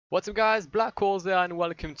What's up guys, Blackwar there and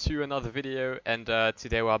welcome to another video, and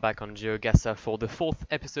today we are back on GeoGuessr for the fourth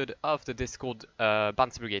episode of the Discord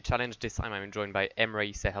Bounty Brigade Challenge. This time I'm joined by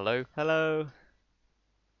Emre. Say hello. Hello.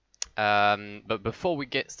 But before we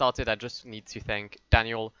get started, I just need to thank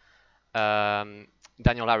Daniel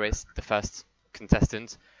Harris, the first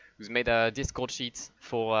contestant, who's made a Discord sheet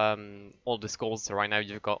for all the scores. So right now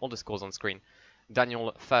you've got all the scores on screen.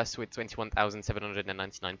 Daniel first with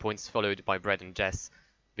 21,799 points, followed by Brad and Jess,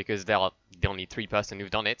 because they are the only three person who've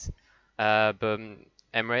done it. But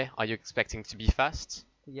Emre, are you expecting to be fast?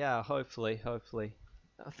 Yeah, hopefully.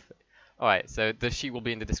 Alright, so the sheet will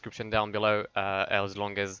be in the description down below,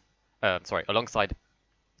 alongside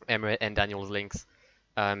Emre and Daniel's links.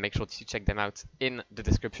 Make sure to check them out in the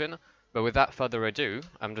description. But without further ado,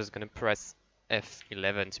 I'm just gonna press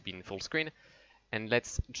F11 to be in full screen, and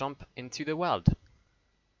let's jump into the world.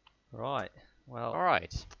 Right. Well.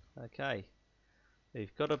 Alright. Okay.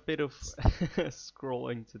 We've got a bit of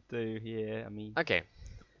scrolling to do here. I mean. Okay.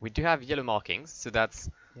 We do have yellow markings, so that's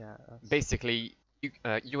basically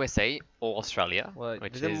USA or Australia. Well,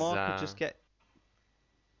 which did the is, marker just get?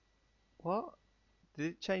 What?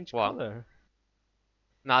 Did it change what? color?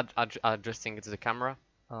 No, I just think it's the camera.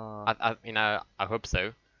 I hope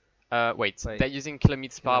so. Wait, they're using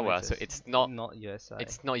kilometers per hour, so it's not USA.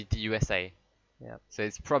 It's not the USA. Yeah. So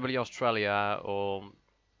it's probably Australia, or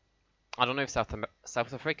I don't know if South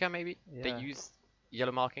Africa maybe they use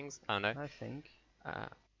yellow markings. I don't know. I think.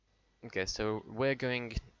 Okay, so we're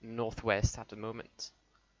going northwest at the moment.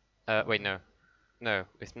 Wait, no,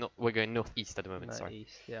 it's not. We're going northeast at the moment. Sorry.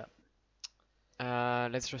 East, yeah.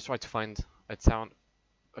 Let's just try to find a town.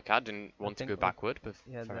 Okay, I didn't want to go backward, but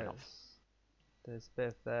yeah, fair enough. There's a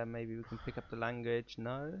bit there. Maybe we can pick up the language.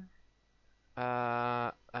 No.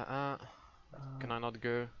 Can I not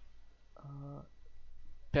go?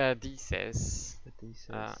 Perdices.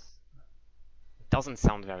 Doesn't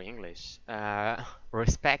sound very English.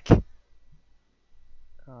 Respect. I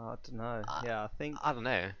don't know. Yeah, I think. I don't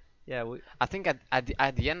know. Yeah, I think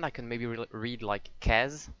at the end I can maybe read like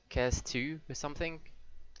Cares 2 or something.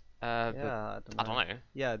 Yeah, I don't know.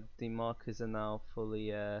 Yeah, the markers are now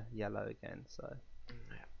fully yellow again. So.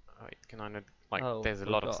 Wait, can I not? Like, there's a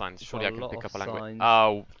lot of signs. Surely I can pick up a language. Signs.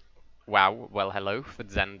 Oh, wow. Well, hello,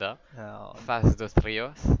 Fazenda. Oh. Faz dos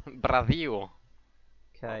Rios. Brasil.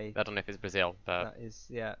 Okay. I don't know if it's Brazil, but that is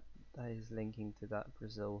linking to that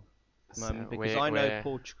Brazil So moment, because I know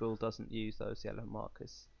Portugal doesn't use those yellow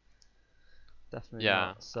markers. Definitely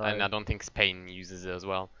not. So and I don't think Spain uses it as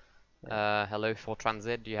well. Yeah. Hello, for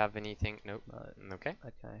transit. Do you have anything? Nope. No. Okay.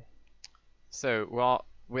 Okay. So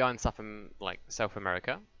we are in South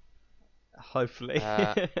America. Hopefully.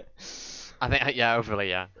 I think hopefully,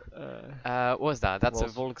 yeah. What was that? That's a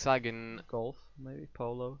Volkswagen Golf, maybe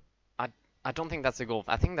Polo. I don't think that's a Golf.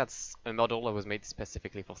 I think that's a model that was made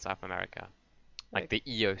specifically for South America, like the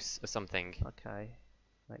EOS or something. Okay,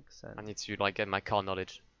 makes sense. I need to get my car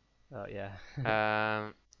knowledge. Oh yeah.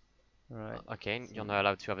 Right. Okay, you're not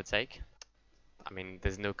allowed to overtake. I mean,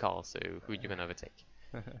 there's no car, so who you gonna overtake?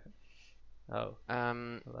 Oh.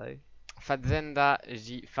 Hello. Fazenda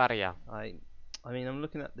de Faria. I mean, I'm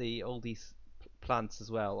looking at all these plants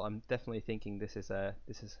as well. I'm definitely thinking this has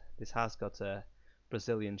got a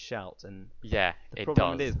Brazilian shout, and yeah, the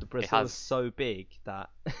problem is the Brazil is so big that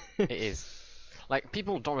it is. Like,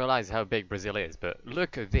 people don't realize how big Brazil is, but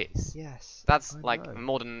look at this. Yes, that's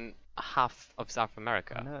more than half of South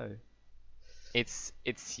America. I know. It's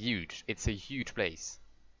huge. It's a huge place.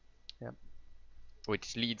 Yep.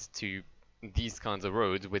 Which leads to these kinds of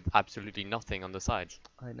roads with absolutely nothing on the sides.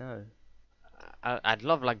 I know. I'd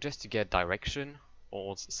love just to get direction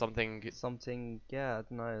or something. Something, yeah, I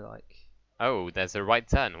don't know, like. Oh, there's a right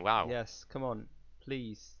turn. Wow. Yes, come on,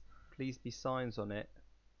 please be signs on it.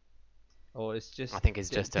 Or it's just. I think it's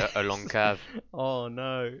just a long curve. Oh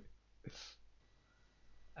no.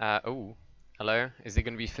 Oh, hello. Is it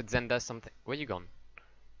gonna be Fazenda something? Where you gone?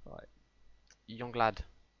 Right. Young lad.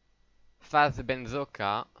 Faz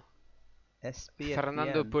Benzoca. SP.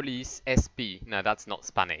 Fernando Polis SP. No, that's not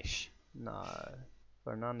Spanish. No.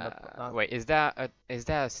 Fernando. Wait, is there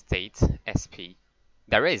a state SP?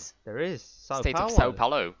 There is. There is. State of Sao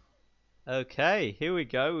Paulo. Okay, here we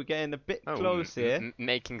go. We're getting a bit close here.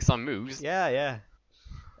 Making some moves. Yeah.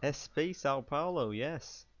 SP Sao Paulo,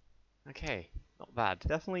 yes. Okay, not bad.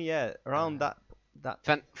 Definitely, yeah. Around that.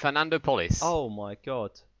 Fernando Polis. Oh my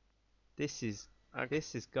god, this is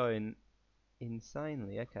going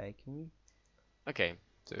insanely. Okay, can we? Okay,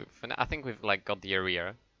 so I think we've got the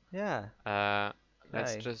area. Yeah.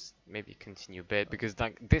 Let's just maybe continue a bit, because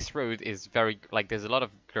this road is very there's a lot of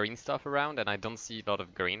green stuff around, and I don't see a lot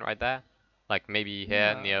of green right there. Like maybe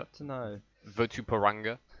here Yeah, near to know.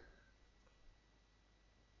 Votuporanga.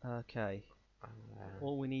 Okay.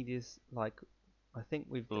 All we need is like, I think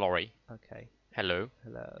we've. Lorry. Okay. Hello.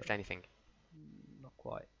 Hello. Is there anything? Not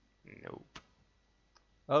quite. Nope.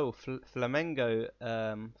 Oh, Flamengo.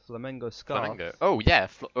 Flamengo scarf. Flamengo. Oh yeah.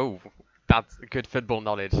 Oh, that's good football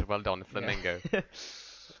knowledge. Well done, Flamengo. Yeah.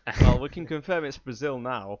 Well, we can confirm it's Brazil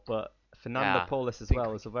now, but Fernando Yeah, Paulus as think well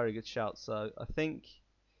we is a very good shout. So I think,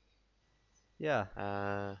 yeah,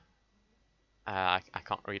 I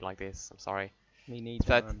can't read like this. I'm sorry. me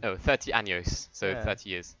neither, man. 30 años. So Yeah. 30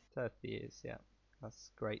 years. 30 years, yeah. That's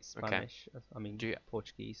great Okay. Spanish. I mean, Do you-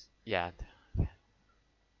 Portuguese. Yeah.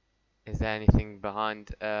 Is there anything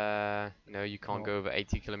behind? No, you can't No. go over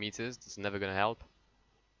 80 kilometers. It's never gonna help.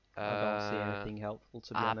 I don't see anything helpful,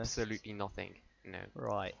 to be honest. Absolutely nothing. No.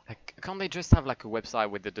 Right. Like, can't they just have like a website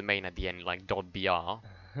with the domain at the end, like .br?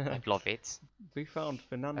 I'd love it. We found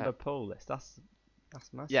Fernando Paulus. That's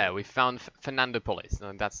massive. Yeah, we found Fernandopolis.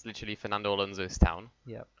 No, that's literally Fernando Alonso's town.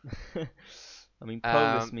 Yep. I mean,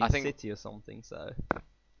 Polis I means think- city or something, so.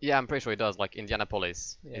 Yeah, I'm pretty sure it does. Like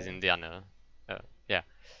Indianapolis is Yeah. Indiana. Yeah.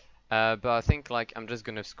 But I think like I'm just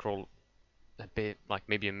gonna scroll a bit, like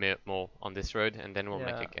maybe a minute more on this road, and then we'll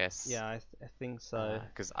make a guess. Yeah, I think so.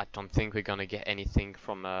 Because I don't think we're gonna get anything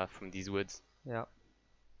from these woods. Yeah.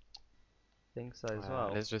 Think so as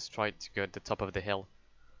well. Let's just try to go at the top of the hill.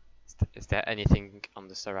 Is there anything on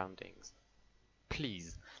the surroundings?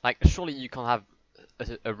 Please, like surely you can't have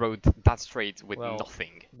a road that straight with Well,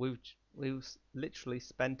 nothing. We've literally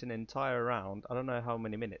spent an entire round. I don't know how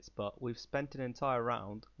many minutes, but we've spent an entire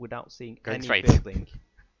round without seeing Going any straight. building.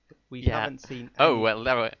 We Yeah. haven't seen. Oh any...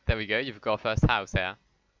 well, there we go. You've got a first house there.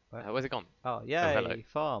 Where? Where's it gone? Oh yay! hello.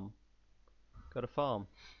 Farm. Got a farm.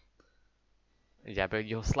 Yeah, but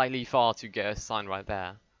you're slightly far to get a sign right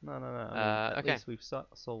there. No. I mean, at okay. least we've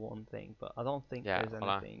saw one thing, but I don't think Yeah, there's well,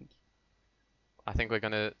 anything. I think we're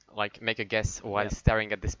gonna like make a guess while Yeah.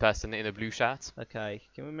 staring at this person in a blue shirt. Okay,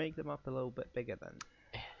 can we make them up a little bit bigger then?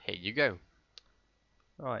 Here you go.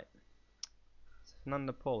 Right. So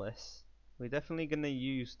Fernandopolis. We're definitely gonna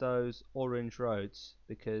use those orange roads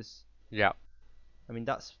because Yeah, I mean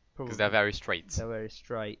that's probably because they're very straight. they're very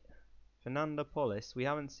straight. Fernandopolis. We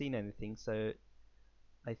haven't seen anything, so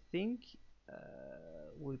I think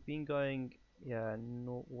we've been going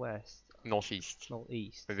northwest, Northeast.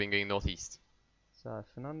 northeast. We've been going northeast. So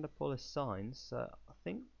Fernandopolis signs. So I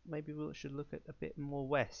think maybe we should look at a bit more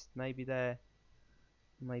west. Maybe they're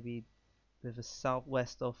maybe the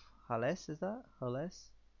southwest of Jales. Is that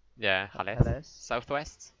Jales? Yeah, Jales. Jales.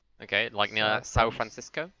 Southwest. Okay, like near South Sao Francis-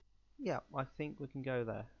 Francisco. Yeah, I think we can go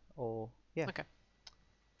there. Or yeah. Okay.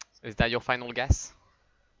 Is that your final guess?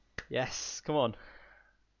 Yes. Come on.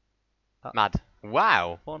 Mad.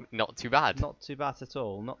 Wow. One. Not too bad. Not too bad at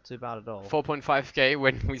all. Not too bad at all. 4.5k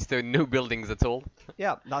when we still no buildings at all.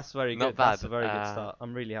 Yeah, that's very Not good. That's bad. a very good start.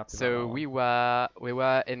 I'm really happy. So about we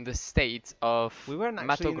were in the state of we weren't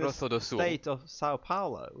Mato actually in the Grosso do Sul. state of Sao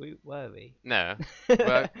Paulo. Were we? No,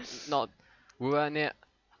 we're not. We were near.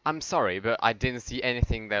 I'm sorry, but I didn't see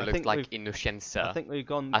anything that I looked think like we've- Innocenza. I think we've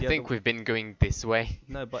gone. I the think other... we've been going this way.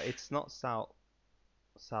 No, but it's not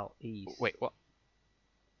southeast. Wait, what?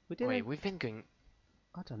 We didn't. Wait, we've been going.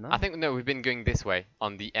 I don't know. I think no, we've been going this way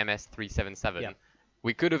on the MS377. Yeah.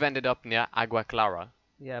 We could have ended up near Agua Clara.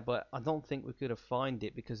 Yeah, but I don't think we could have found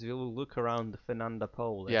it because we will look around the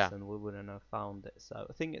Fernandopolis Yeah. and we wouldn't have found it. So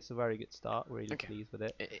I think it's a very good start. Really Okay. pleased with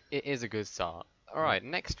it. It is a good start. All right,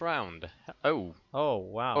 next round. Oh, Oh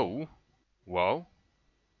wow. oh, whoa.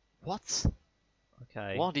 What?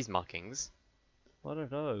 Okay. What are these markings? What are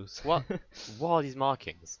those? What? What are these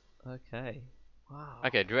markings? Okay. Wow.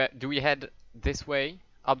 Okay, do we head this way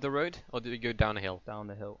up the road, or do we go down a hill? Down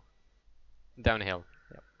the hill. Down a hill.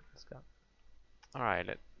 Let's go. All right,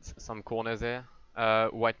 let's some corners here.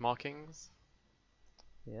 White markings.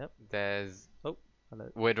 Yep. There's. Oh, hello.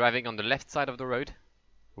 We're driving on the left side of the road.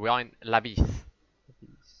 We are in Labith.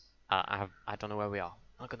 I don't know where we are.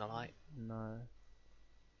 Not gonna lie. No.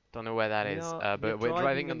 Don't know where that We is. are- But we're we're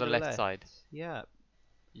driving on in the left side. Yeah.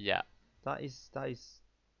 Yeah, That is.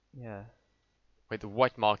 Yeah. with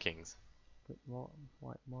white markings. With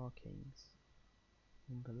white markings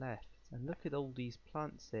on the left. And look at all these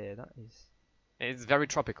plants here. That is. It's very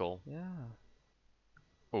tropical. Yeah.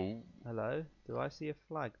 Oh, Hello. Do I see a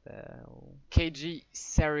flag there? Or KG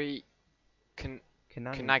Seri Kanang.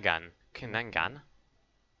 Kanangan.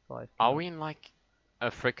 5 Are we in like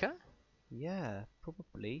Africa? Yeah,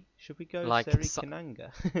 probably. Should we go Like Seri so-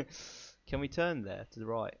 Kananga? Can we turn there to the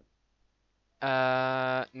right?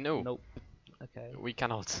 No, Nope. Okay. we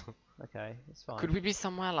cannot. Okay, it's fine. Could we be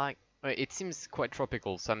somewhere like It seems quite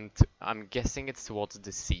tropical, so I'm guessing it's towards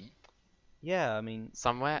the sea Yeah, I mean,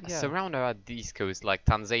 somewhere. yeah. Surround around the east coast, like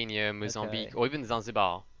Tanzania, Okay, Mozambique, or even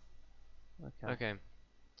Zanzibar. okay. Okay.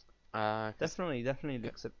 'Cause Definitely okay.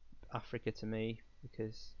 looks at Africa to me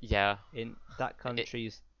because Yeah, in that it,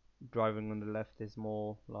 country's driving on the left is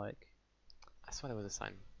more like I swear there was a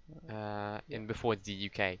sign. yeah, In before it's the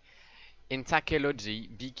UK. In Takelogy,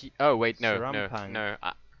 Biki. Oh wait, Serampang.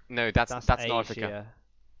 no. That's That's not Africa. Asia.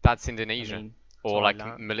 That's I Indonesia, mean, or like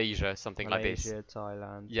Thailand, Malaysia, something like this. Malaysia,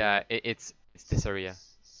 Thailand. Yeah, Yeah, it's this area.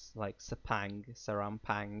 like Sepang,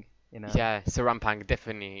 Serampang. You know. Yeah, Serampang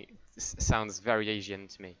definitely sounds very Asian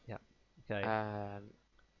to me. Yeah. Okay. Um,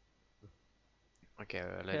 okay,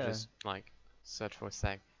 let's Yeah. just like search for a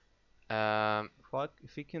sec. Um,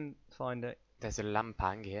 If you can find it, there's a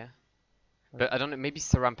Lampang here, like, but I don't know. Maybe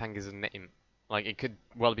Serampang is a name. Like it could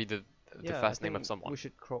well be the yeah, I first name of think someone. we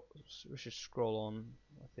should scroll on.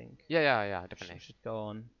 I think Yeah, we definitely. should go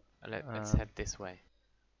on. Let's head this way.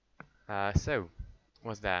 So,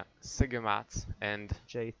 what's that? Segamat and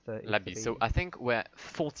Labis. So J33. I think we're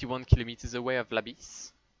 41 kilometers away of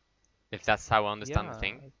Labis, if that's how I understand the Yeah.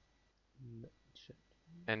 thing, Should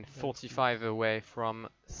and go to 45 away from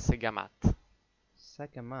Segamat.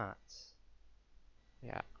 Sagamat.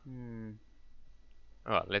 Yeah. Hmm.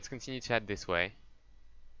 Well, let's continue to head this way,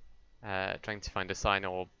 trying to find a sign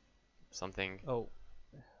or something. Oh,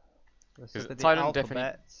 let's Because look at the Thailand definitely,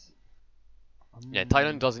 alphabet. yeah,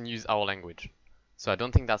 Thailand doesn't use our language, so I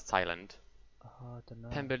don't think that's Thailand. I don't know.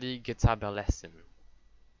 Pemberley guitar lesson.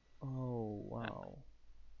 Oh wow.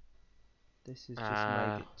 This has just Uh,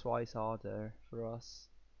 made it twice harder for us.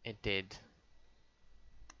 it did.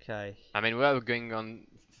 Okay. I mean, we are going on.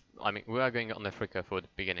 I mean, we are going on Africa for the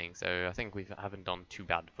beginning, so I think we haven't done too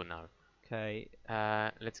bad for now. Okay.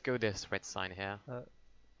 Let's go this red sign here.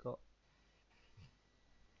 Got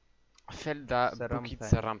Felda Bukit Serampang.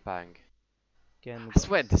 Serampang. Again, I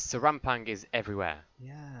swear, the Serampang is everywhere.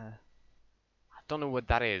 yeah. I don't know what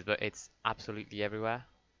that is, but it's absolutely everywhere.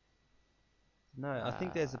 No, I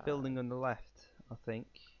think there's a building on the left. I think.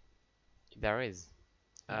 There is.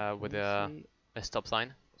 Let With me see. a stop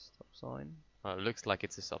sign. Stop sign. Well, it looks like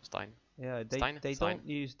it's a stop sign. Yeah, Stein? they Sign. don't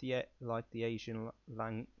use like the Asian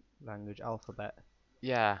language alphabet.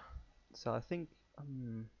 Yeah. So I think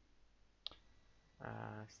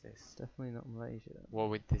What's this? definitely not Malaysia. What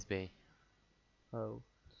would this be? Oh,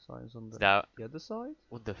 signs on Is that? the other side?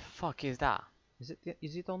 What the fuck is that?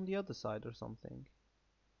 Is it on the other side or something?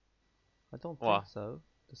 I don't What? think so.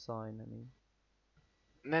 The sign, I mean.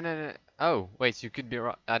 No. Oh, wait, you could be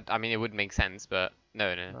right. I mean, it would make sense, but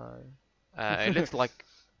no. No. It looks like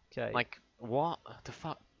Okay. what the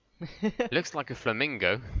fuck? Looks like a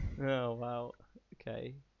flamingo. Oh wow.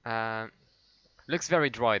 Okay. Looks very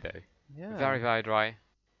dry though. Yeah. Very dry.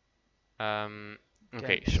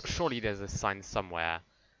 Okay, Again, surely there's a sign somewhere.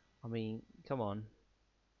 I mean, come on.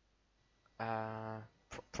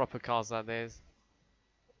 Proper cars that is.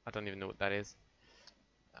 I don't even know what that is.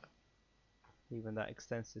 Even that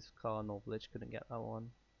extensive car knowledge couldn't get that one.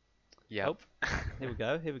 Yep. Oh, here we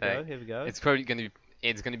go. Here we go. Here we go. It's probably gonna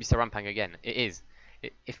be Serampang again. It is.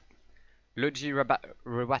 If Logi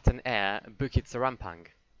Rawatan Air Bukit Serampang.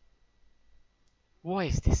 What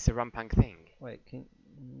is this Serampang thing? Wait, can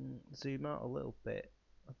zoom out a little bit?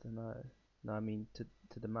 I don't know. No, I mean to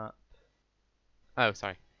the map. Oh,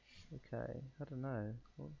 sorry. Okay, I don't know.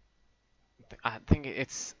 I think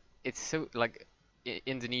it's so like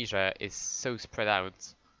Indonesia is so spread out.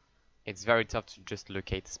 It's very tough to just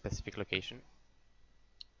locate a specific location.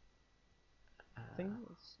 I think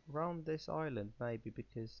it's around this island maybe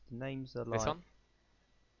because the names are This like. one?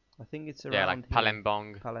 I think it's Yeah, around like here.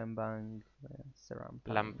 Palembang, Palembang, yeah,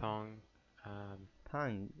 Serampang. Lampang.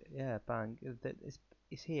 Pang, yeah, Bang.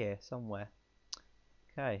 It's here somewhere.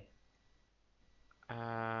 Okay.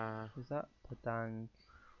 Is that Padang?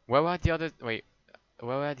 Where were the other? Wait,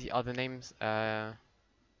 where were the other names?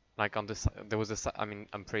 Like on the there was a. I mean,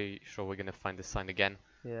 I'm pretty sure we're gonna find the sign again.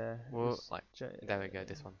 Yeah. Well, like there we go.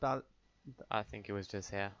 This one. I think it was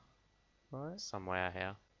just here, right? somewhere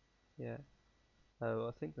here. Yeah. Oh,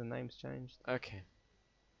 I think the name's changed. Okay.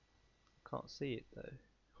 Can't see it though.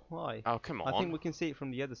 Why? Oh, come on. I think we can see it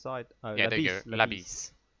from the other side. Oh, Yeah, there you go.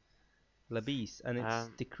 Labis. Labis. Labis, and it's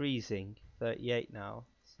decreasing. 38 now.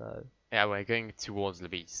 So. Yeah, we're going towards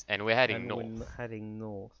Labis, and we're heading north. We're heading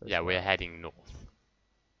north. Yeah, well. we're heading north.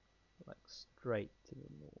 Like straight to the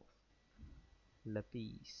north.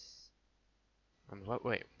 Labis.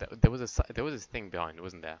 Wait, there was a thing behind,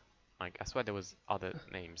 wasn't there? Like I swear there was other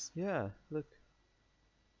names. Yeah, look.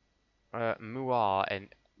 Muar and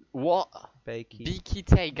what? Biki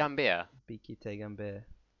Bikite Gambia. Gambir.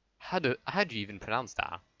 How do you even pronounce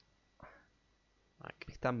that? Like,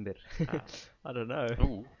 Istanbul. uh, I don't know.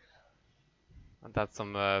 ooh, that's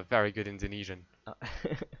some very good Indonesian.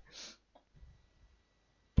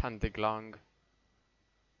 Pandeglang.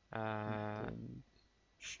 Ding.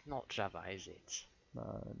 It's not Java, is it?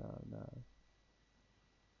 No.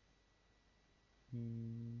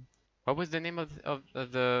 Hmm. What was the name of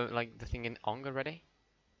the like the thing in Ong already?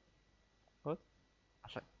 What? I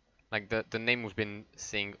thought- Like the name we've been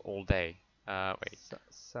seeing all day. Wait,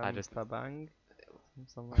 I just Sampabang?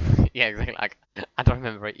 Something like that. yeah, exactly. Like I don't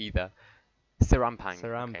remember it either. Serampang. Okay,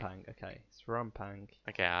 Serampang. Okay. Serampang.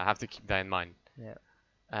 okay, I have to keep that in mind. Yeah.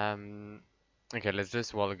 Um, okay, let's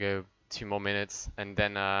just well go 2 more minutes and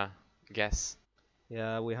then guess.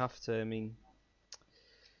 Yeah, we have to. I mean,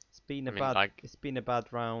 I mean, like, it's been a bad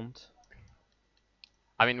round.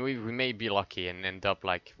 I mean, we may be lucky and end up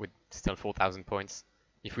like with still 4,000 points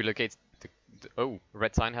if we locate the oh,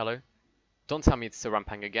 red sign. Hello. Don't tell me it's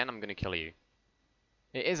Serampang again. I'm gonna kill you.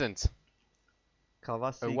 It isn't.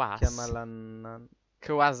 Kawasi Awas. Kemalan.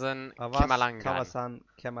 Kawasan Kemalangan. Kawasan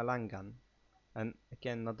Kemalangan. And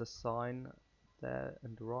again, another sign there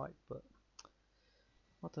and right, but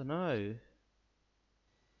I don't know.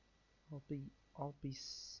 I'll be.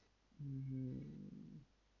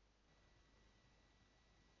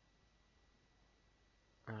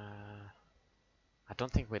 I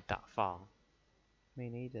don't think we're that far. Me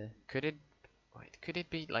neither. Could it? Wait, could it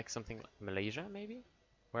be like something like Malaysia maybe?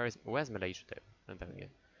 Where's Malaysia though? There we go.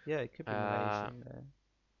 Yeah, it could be Uh, Malaysian there.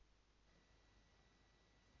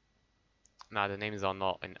 No, the names are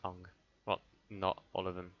not in Ong. Well, not all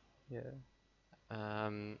of them. Yeah.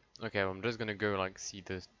 Okay, well, I'm just gonna go like see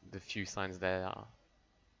the few signs there.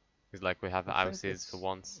 Because like we have houses for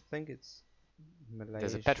once. I think it's Malaysian.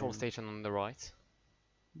 There's a petrol station on the right.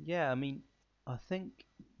 Yeah, I mean, I think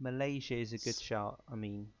Malaysia is a good shout. I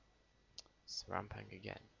mean, Serampang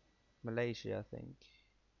again. Malaysia, I think.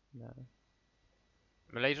 No.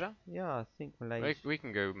 Malaysia? Yeah, I think Malaysia. We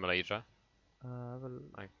can go Malaysia.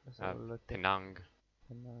 Let's Uh, have a look at Penang.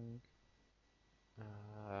 Penang.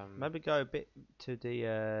 Maybe go a bit to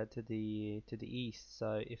the east.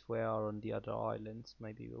 So if we are on the other islands,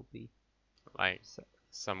 maybe we'll be like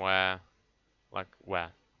somewhere, like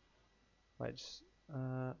where? like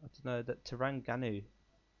I don't know, that Terengganu,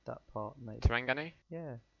 that part maybe. Terengganu?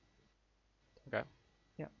 Yeah. Okay.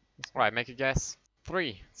 Yeah. Right, make a guess.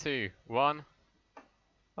 3, 2, 1.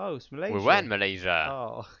 Oh, it's Malaysia. We were in Malaysia.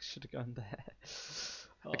 Oh, should have gone there.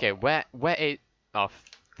 Okay, where is? Oh,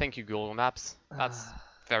 thank you, Google Maps. That's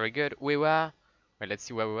very good. We were. Wait, let's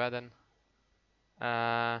see where we were then.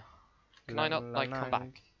 Can I not like come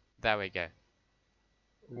back? There we go.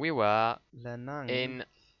 We were in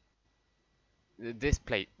this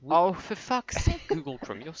place. Oh, for fuck's sake, Google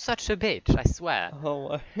Chrome, you're such a bitch, I swear.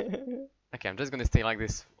 Oh. Okay, I'm just gonna stay like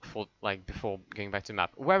this for like before going back to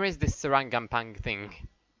map. Where is this Serangampang thing?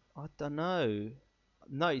 I don't know.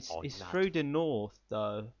 No, it's through the north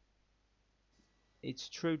though. It's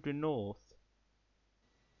through the north.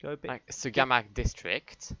 Go a bit. Like Sugamak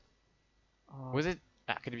district. Oh, Was it?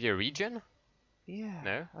 Could it be a region? yeah.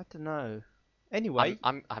 No. I don't know. Anyway,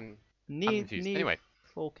 I'm near confused. Anyway,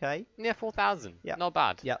 4K. near 4,000. Yeah. Not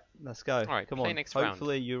bad. Yeah, let's go. Alright, Come play on. next round.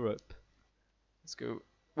 Hopefully Europe, Let's go.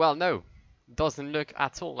 Well, no, doesn't look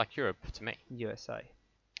at all like Europe to me. USA.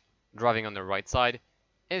 Driving on the right side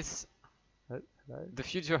is Oh, hello. the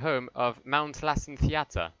future home of Mount Lassen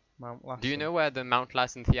Theatre. Mount Lassen. Do you know where the Mount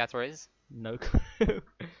Lassen Theatre is? No clue.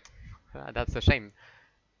 That's a shame.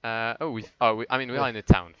 I mean, we are in a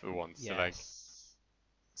town for once. Yes. So like,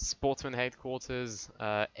 Sportsman headquarters,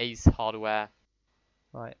 Ace Hardware.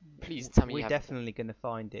 Right. Please tell me you We're have definitely gonna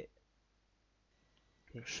find it.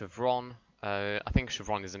 Chevron. I think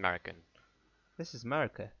Chevron is American. This is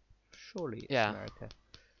America. Surely it's Yeah. America.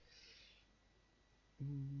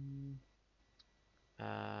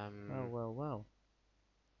 Oh well.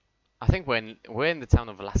 I think we're in the town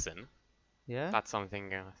of Lassen. Yeah. That's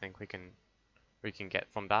something I think we can get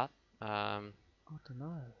from that. I don't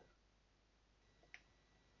know.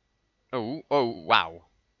 Oh wow!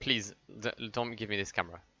 Please don't give me this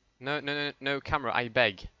camera. No camera! I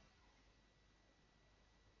beg.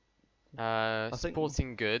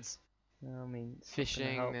 Sporting goods. I mean, it's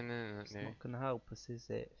Fishing. Not No. it's not gonna help us, is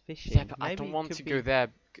it? Fishing. Yeah, but I Maybe don't it want could to be... go there.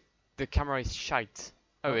 The camera is shite.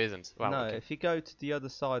 Oh, it isn't. Well, no, okay. if you go to the other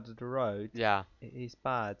side of the road, Yeah. it is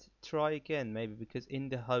bad. Try again, maybe, because in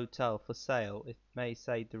the hotel for sale, it may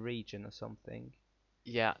say the region or something.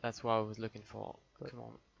 Yeah, that's what I was looking for. But Come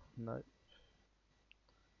on. no.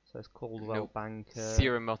 So it's Caldwell Bank.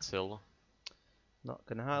 Sierra Motil. Not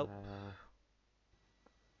gonna help.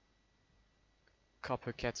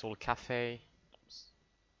 Copper Kettle Cafe.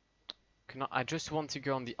 I just want to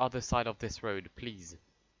go on the other side of this road, please.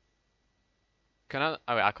 Can I?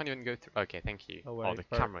 Oh, wait, I can't even go through. Okay, thank you. Oh, Oh, the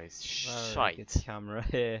camera is very good shite. camera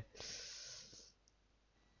here.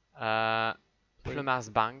 Plumas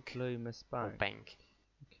Bank. Plumas Or Bank. Bank.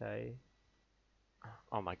 Okay.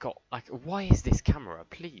 Oh my god, like, why is this camera,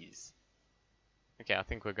 please? Okay, I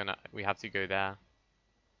think we have to go there.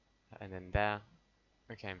 And then there.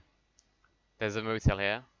 Okay. There's a motel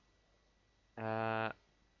here.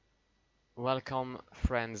 Welcome,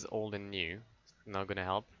 friends old and new. Not gonna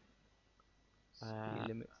help. Speed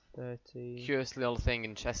limit 30. Curious little thing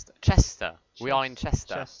in Chester. Chester! We are in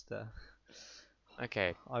Chester. Chester.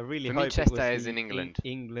 Okay. I really For hope me, it Chester was is in England.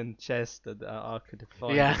 England Chester that I could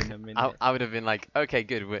find Yeah, it in a minute. I would have been like, okay,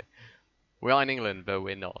 good. We are in England, but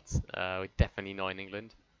we're not. We're definitely not in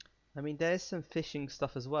England. I mean, there's some fishing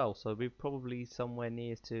stuff as well, so we're probably somewhere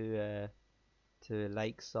near to a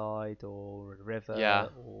lakeside or a river, Yeah.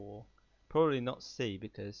 or probably not sea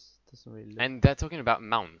because it doesn't really look. And they're talking about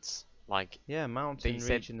mounts, like Yeah, mountain they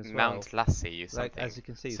said region as Mount well. Lassie or Like something. as you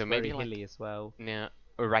can see, it's So very maybe like hilly as well. near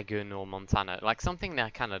Oregon or Montana, like something near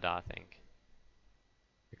Canada, I think.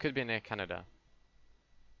 It could be near Canada.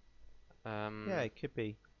 Yeah, it could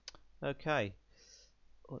be. Okay.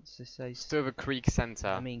 What's this say? Stover Creek Center.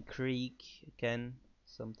 I mean, creek again.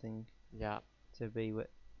 Something Yeah. to be with.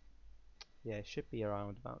 Yeah, it should be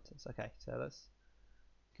around mountains. Okay, so let's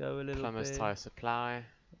go a little Plumbers bit. Tire Supply.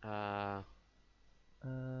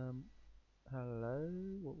 Hello.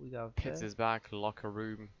 What we got Pits there? is back. Locker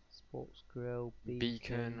room. Sports grill.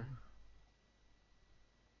 Beacon.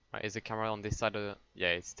 Right, is the camera on this side of the... Yeah,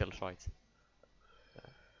 it's still right.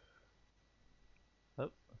 Oh,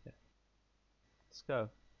 okay. Let's go.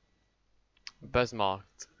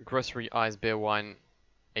 Buzzmarked. Grocery, ice, beer, wine,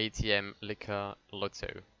 ATM, liquor, lotto.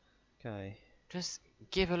 Okay. Just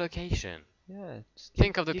give a location. Yeah. Just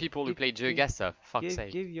Think of the people who play GeoGuessr, for fuck's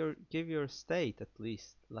sake. Give your state at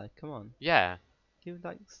least. Like, come on. Yeah. Give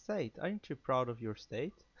that state. Aren't you proud of your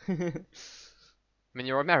state? I mean,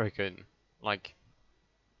 you're American. Like,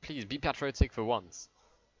 please be patriotic for once.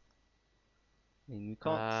 I mean, we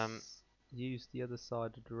can't use the other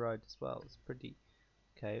side of the road as well. It's pretty...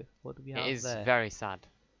 Okay, what do we have there? It is very sad.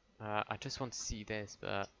 I just want to see this,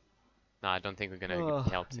 but... No, I don't think we're gonna be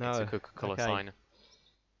helped. No. It's a Coca-Cola Okay. sign.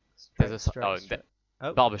 Straight, There's a... straight.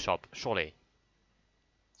 Oh. Barbershop, surely.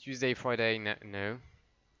 Tuesday, Friday, no.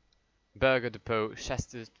 Burger Depot,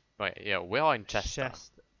 Chester... Wait, yeah, we are in Chester.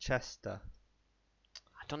 Chester.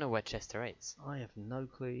 I don't know where Chester is. I have no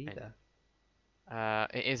clue either.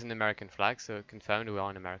 It is an American flag, so confirmed we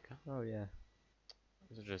are in America. Oh yeah.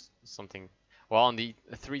 This is just something... Well, on the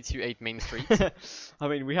 328 Main Street. I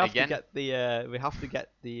mean, we have Again? to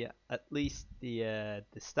get the at least the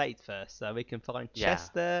state first, so we can find Yeah.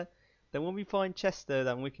 Chester. Then when we find Chester,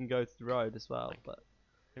 then we can go to the road as well. Like, but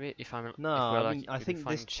maybe if I'm... no, if we're I lucky, mean, I we think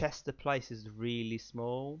can this find Chester place is really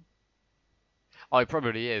small. Oh, it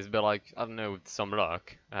probably is, but like, I don't know, with some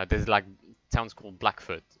luck. There's like towns called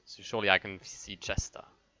Blackfoot, so surely I can see Chester.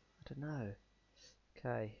 I don't know.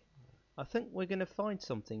 Okay, I think we're gonna find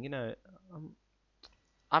something. You know,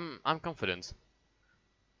 I'm confident.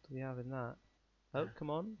 do we have in that? Oh, come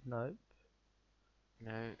on, no,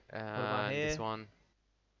 No, about this here? one.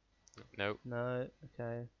 No. no.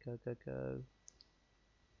 Okay, go.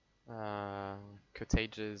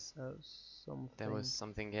 Cottages. Oh, something. There was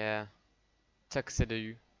something here.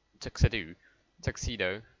 Tuxedo.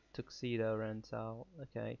 Tuxedo rental.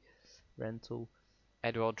 Okay, rental.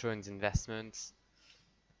 Edward Jones Investments.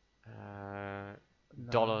 No.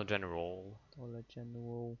 Dollar General. Dollar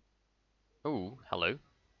General. Oh, hello.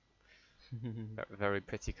 Very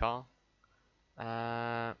pretty car.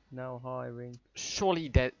 No hiring. Surely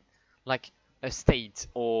that, like, a state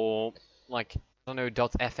or like, I don't know,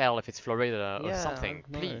 .fl if it's Florida or something,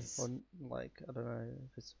 I don't know. please. Or like, I don't know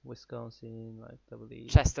if it's Wisconsin, like WE.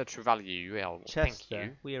 Chester, True Value, well, thank Chester.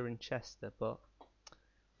 you. We are in Chester, but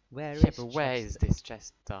where Yeah, is but where is Chester? this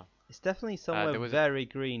Chester? It's definitely somewhere there was very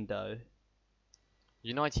green though.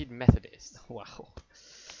 United Methodist. Wow.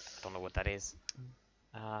 I don't know what that is.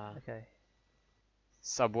 Okay.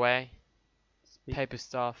 Subway, Speak. paper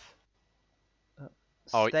stuff.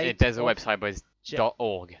 State there's a of website, but it's Je-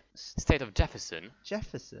 .org. State of Jefferson.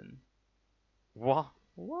 Jefferson. What?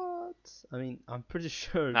 What? I mean, I'm pretty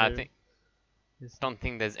sure. No, I there don't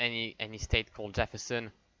think there's any state called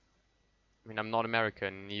Jefferson. I mean, I'm not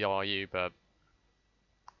American, neither are you, but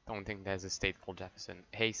don't think there's a state called Jefferson.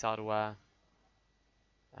 Hayes Hardware.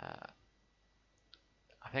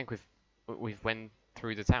 I think we've went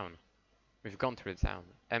through the town. We've gone through the town.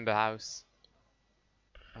 Ember House.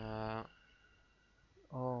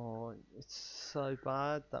 Oh, it's so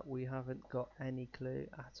bad that we haven't got any clue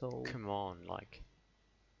at all. Come on, like,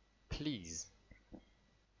 please.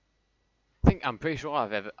 I'm pretty sure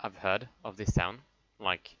I've heard of this town,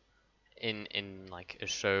 like, in like a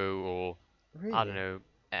show or I don't Really? know.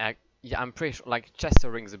 Yeah, I'm pretty sure. Like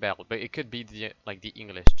Chester rings a bell, but it could be the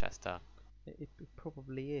English Chester. It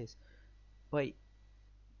probably is. Wait,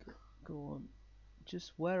 go on.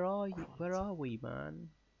 Just where are you? Where are we, man?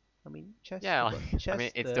 I mean, Yeah, Chester, like, but I mean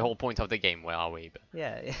it's the Chester. whole point of the game. Where are we? But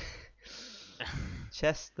Yeah,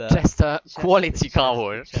 Chester, Chester quality car Chester,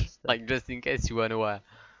 wash. Chester. Like just in case you weren't aware,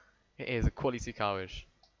 it is a quality car wash.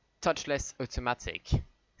 Touchless automatic.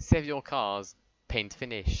 Save your cars. Paint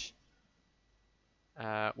finish.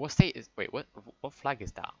 What state is? Wait, what flag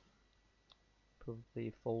is that?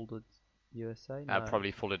 Probably folded USA. No.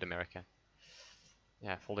 Probably folded America.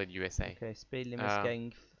 Yeah, folded USA. Okay, speed limit's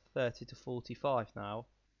getting 30 to 45 now.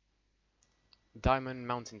 Diamond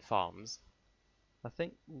Mountain Farms. I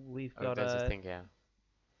think we've Oh, got there's a a. thing here.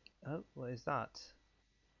 Oh, what is that?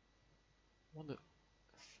 What the?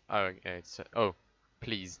 Oh, okay, it's oh,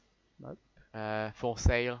 please. Nope. For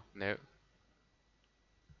sale? No.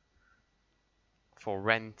 For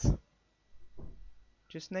rent?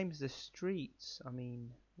 Just names the streets. I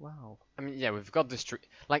mean, wow. I mean, yeah, we've got the street.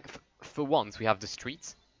 Like for once, we have the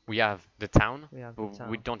streets, we have the town, We have the but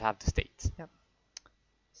we town. don't have the state. Yep.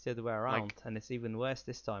 It's the other way around, Like, and it's even worse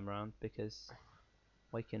this time around because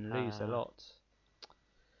we can lose a lot.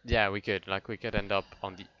 yeah, we could end up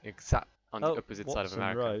on the opposite side of Watson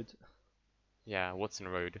America. Road. Yeah, Watson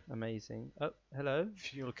Road. Amazing. Oh, hello.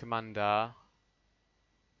 Fuel Commander.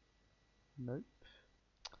 Nope.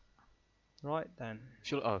 Right then.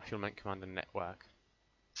 Fuel Commander Network.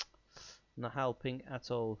 Not helping at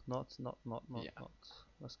all. Not. Yeah.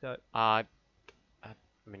 Let's go. I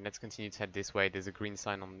mean, let's continue to head this way. There's a green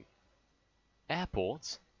sign on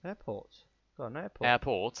airport. Airport. Got an airport.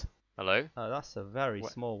 Airport. Hello. Oh, that's a very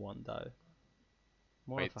What? small one though.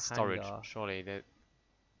 More Wait, of a storage. hangar. Surely the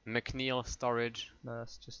McNeil storage. No,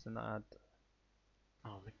 that's just an ad.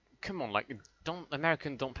 Oh, come on! Like, don't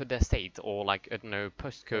put their state or like I don't know Yeah,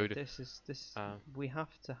 postcode. this. Uh, We have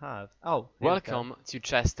to have. Oh, here we go. Welcome to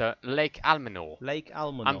Chester, Lake Almanor. Lake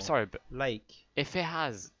Almanor. I'm sorry, but Lake. if it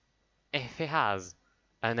has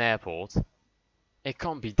an airport, it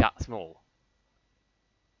can't be that small.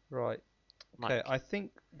 Right. Okay, Like, I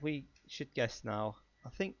think we should guess now. I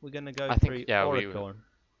think we're gonna go I think, through yeah, Oregon.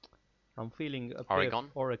 I'm feeling a bit Oregon?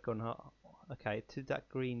 of Oregon. Okay, to that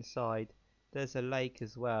green side, there's a lake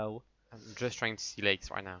as well. I'm just trying to see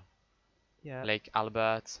lakes right now. Yeah. Lake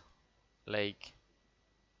Albert, Lake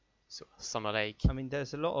Summer Lake. I mean,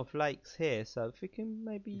 there's a lot of lakes here, so if we can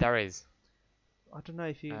maybe. There is. I don't know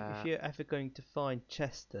if you're ever going to find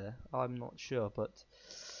Chester. I'm not sure, but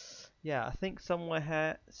yeah, I think somewhere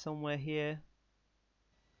here,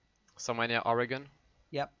 Somewhere near Oregon.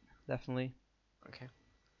 Yep, definitely. Okay.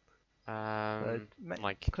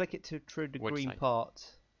 Like Click it through the which green side? part.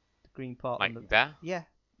 The green part. Like on the, there. yeah,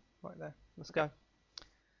 right there. Let's go.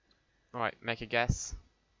 All right, make a guess.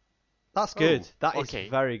 That's good. Oh, That is okay.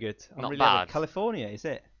 very good. I'm Not really having bad. California, is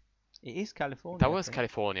it? It is California. That I was think.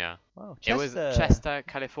 California. Wow, It was Chester,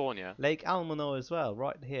 California, Lake Almanor as well,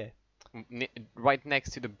 right here. right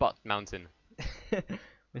next to the Butt Mountain.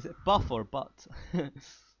 Is it buff or butt?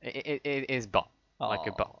 It is butt, like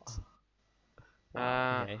a butt.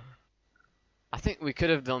 Wow, okay. I think we could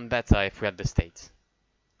have done better if we had the state.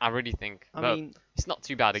 I really think. I But mean, it's not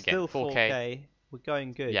too bad again. still 4K. 4K. We're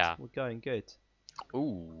going good. Yeah. We're going good.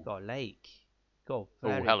 Ooh. Got a lake. Got a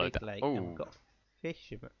very hello big there. lake. And we've Ooh. got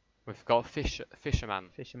fishermen. We've got fisherman.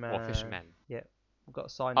 Fisherman. Or fishermen. Yep. We've got a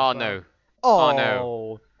sign. Oh as well. no. Oh, Oh,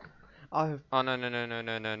 no. I've Oh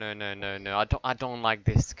no. I don't like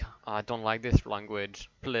this. I don't like this language.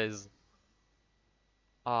 Please.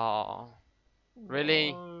 Oh.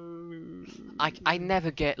 Really? I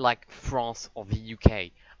never get like France or the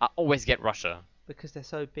UK. I always get Russia. Because they're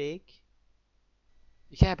so big.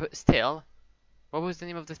 Yeah, but still. What was the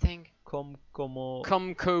name of the thing? Como. Como.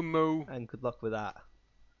 And good luck with that.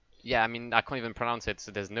 Yeah, I mean, I can't even pronounce it,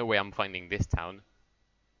 so there's no way I'm finding this town.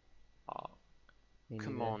 Oh, Me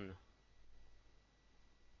come neither. on.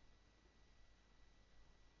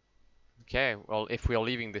 Okay, well, if we are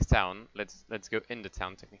leaving this town, let's go in the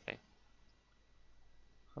town technically.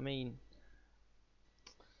 I mean,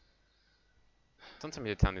 Don't tell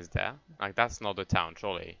me the town is there. Like, that's not the town,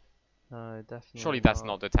 surely. no, definitely. Surely that's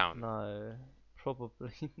not the town. No,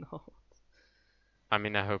 probably not. I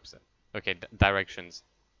mean, I hope so. Okay, directions.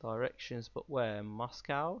 Directions, but where?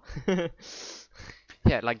 Moscow?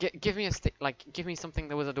 Yeah, like give me give me something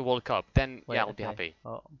that was at the World Cup. Then Wait, yeah, I'll be okay. happy.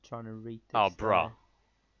 Oh, I'm trying to read this. Oh, bruh.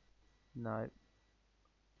 No.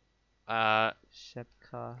 Uh,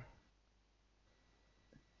 Shebka.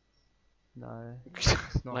 No.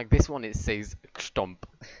 It's not. like this one, it says stomp.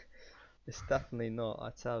 It's definitely not. I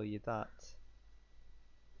tell you that.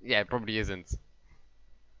 Yeah, it probably isn't.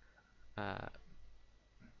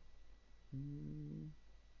 Mm,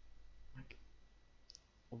 Like,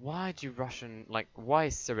 why do Russian why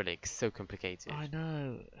is Cyrillic so complicated? I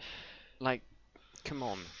know. Like, come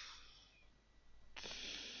on.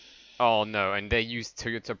 Oh no, and they use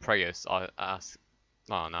Toyota Prius as.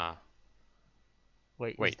 Oh no.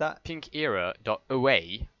 Wait, is Wait, that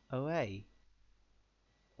pinkera.oa? OA?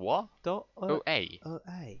 What? Dot OA?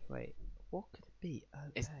 OA. Wait, what could it be?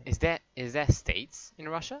 Is OA. is there is there states in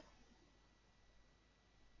Russia?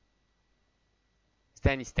 Is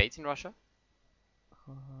there any states in Russia?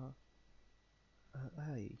 Uh,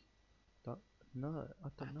 OA. Dot, no, I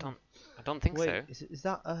I don't know. don't I don't think Wait, so. is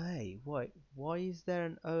that OA? Wait, why is there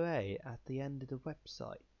an OA at the end of the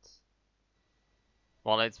website?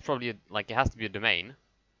 Well, it's probably it has to be a domain.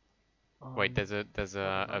 Wait, Um, there's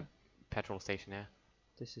I don't a know. petrol station here.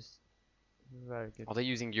 This is very good. Are they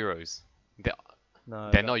using euros? They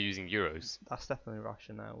No, they're not using euros. that's definitely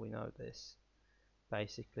Russia now. We know this.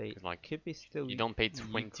 Basically, 'Cause, like, could be still you don't pay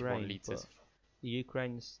 21 Ukraine, liters. but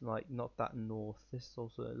Ukraine's like not that north. This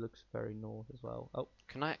also looks very north as well. Oh,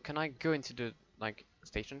 Can I go into the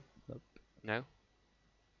station? nope. No.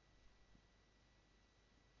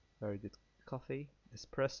 Very good coffee,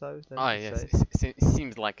 espresso. There Oh it yes, says. it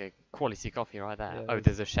seems like a quality coffee right there. Yeah, Oh,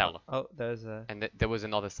 there's a Shell, oh, there's a and there was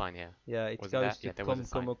another sign here. yeah. It Wasn't there? goes to Yeah, there was a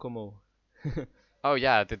sign. Como. Oh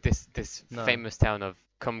yeah, this No, famous town of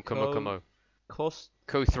Co Como. Cost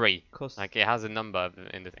Co 3. Cost. Like it has a number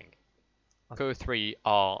in the thing. I- Co 3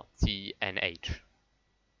 RTNH.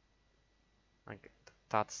 Like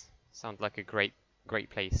that sounds like a great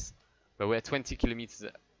place. But we're 20 kilometers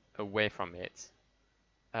away from it.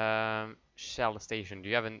 Shell station. Do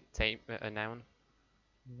you have a noun?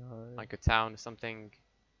 No. Like a town or something?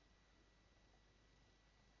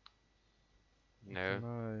 No.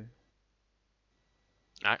 No.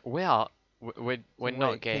 We're So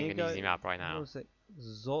not wait, can getting you an go? easy map right What now. was it?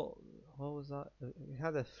 Zot. What was that? It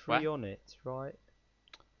had a Where? 3 on it, right?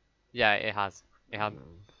 Yeah, it has. It had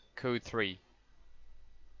Mm. code 3.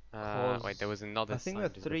 Wait, there Cause was another I think the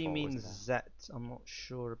sign just 3 before, means wasn't Z. I'm not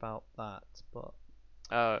sure about that, but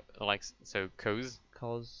there? So cause.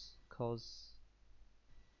 cause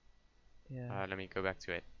yeah, Let me go back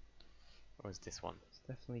to it. What was this one? it's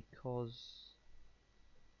definitely cause.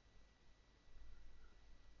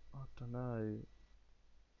 I don't know.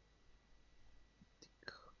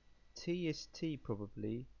 T is T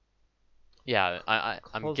probably. Yeah,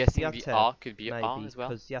 I'm guessing the Kozyatev, R could be a R maybe as well.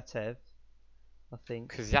 Kozyatev, I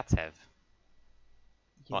think. Kozyatev.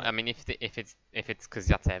 Well, Yeah, I mean, if it's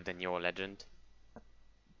Kozyatev, then you're a legend.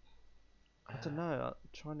 I don't know. I'm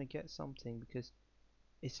trying to get something because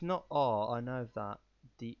it's not R. I know that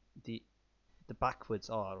the the the backwards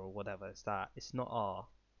R or whatever it's that. It's not R.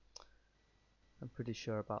 I'm pretty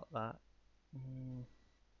sure about that. Mm,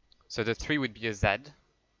 So the 3 would be a Z.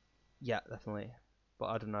 yeah, definitely. But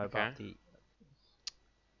I don't know Okay. about the.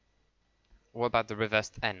 What about the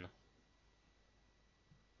reversed N?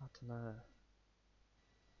 I don't know.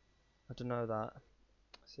 I don't know that.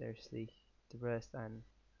 Seriously, the rest and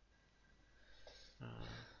Uh,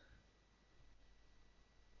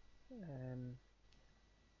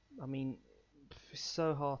 I mean, it's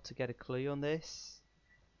so hard to get a clue on this.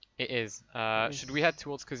 it is. What Should we head is?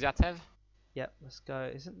 towards Kozyatev? Yep, let's go.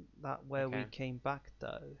 Isn't that where we Okay. came back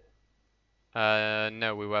though?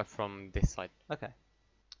 No, we were from this side. Okay,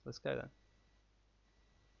 let's go then.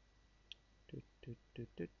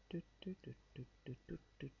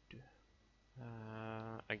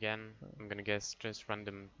 Again, I'm gonna guess just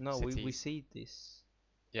random No, cities. we see this.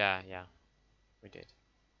 Yeah, we did.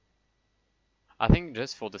 I think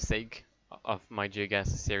just for the sake of my GeoGuessr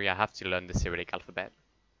series, I have to learn the Cyrillic alphabet.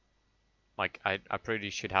 Like, I probably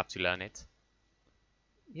should have to learn it.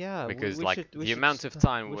 Yeah, Because, we like, should, we the should amount of stu-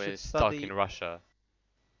 time we we're should stuck study. in Russia.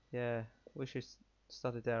 Yeah, we should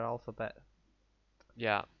study their alphabet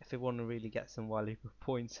Yeah. if we want to really get some valuable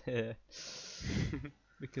points here.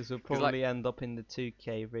 Because we'll 'Cause, probably end up in the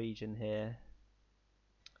 2K region here.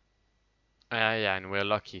 yeah, and we're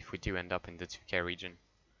lucky if we do end up in the 2K region.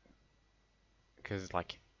 Because,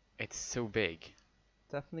 like, it's so big.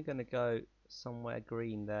 Definitely gonna go somewhere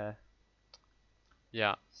green there.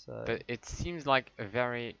 Yeah, So but it seems like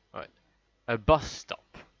a bus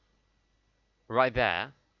stop right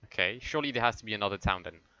there. Okay, surely there has to be another town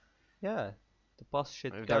then. yeah, the bus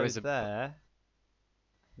should There go is there.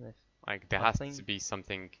 And if, like there I has think to be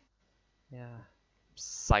something yeah,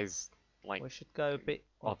 size like We should go a bit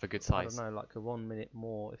of a good I don't size. know, like a 1 minute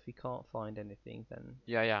more. If we can't find anything, then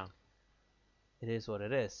Yeah, yeah. it is what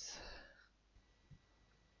it is.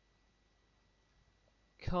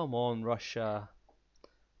 Come on, Russia.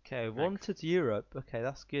 Okay, wanted Europe. Okay,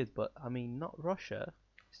 that's good, but I mean, not Russia.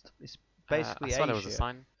 It's I basically saw there was a Asia.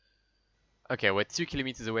 sign. Okay, we're 2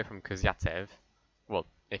 kilometers away from Kozyatev. Well,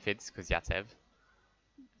 if it's Kozyatev.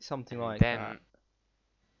 Something And like that. then...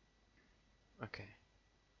 Okay.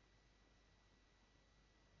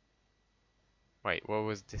 Wait, what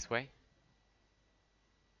was this way?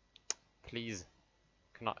 Please.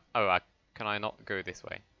 Can I... Oh, can I not go this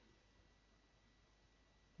way?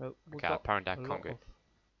 Oh, we Okay, got apparently I a can't lot go.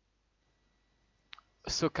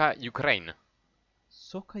 of Suka, Ukraine.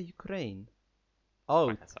 soccer Ukraine. Oh,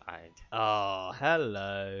 Right side. oh,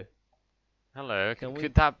 hello. Hello, Can we?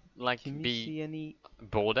 could that, like, Can you be see any?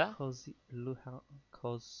 border? Cause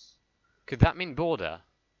Could that mean border?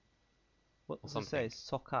 what Or does it say? something?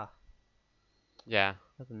 Soccer. Yeah.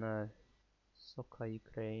 I don't know. Soccer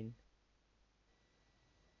Ukraine.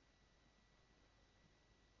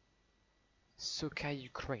 Suka,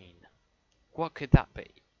 Ukraine. What could that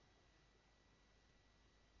be?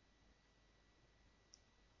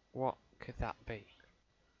 What could that be?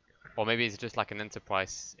 Or maybe it's just like an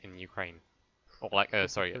enterprise in Ukraine. Or like,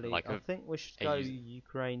 sorry, Probably. like I think we should go use-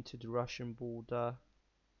 Ukraine to the Russian border.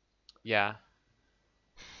 yeah.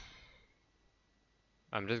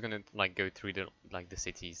 I'm just gonna like go through the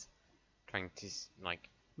cities, trying to like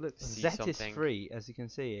Look, see Z something. is free, as you can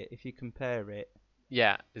see it. If you compare it,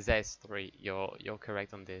 Yeah, ZS3. You're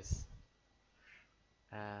correct on this.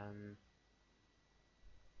 Um,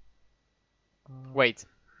 wait,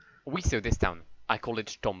 we saw this town. I call it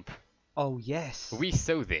Stomp. oh yes. We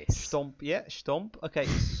saw this. Stomp, yeah, stomp. Okay,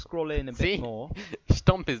 scroll in a See? bit more.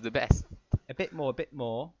 Stomp is the best. A bit more, a bit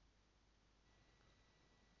more.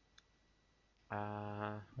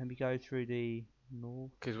 Maybe go through the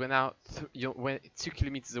north. Because we're now we're 2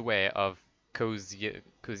 kilometers away of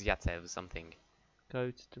Kozyatev something.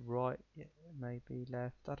 Go to the right, yeah, maybe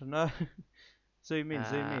left. I don't know. Zoom in,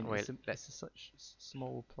 zoom in. Wait, It's a such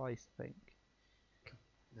small place, I think.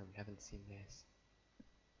 No, we haven't seen this.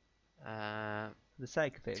 For the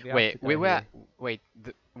sake of it, we Wait, have to we go were here. wait.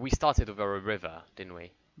 We started over a river, didn't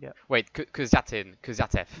we? Yep. Wait, Kozyatev.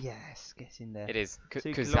 Yes, get in there. It is 2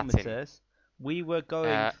 Kozyatin. kilometers. We were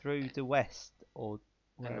going Uh, through the west, or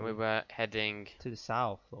And we were heading. to the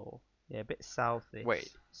south, or yeah, a bit southish.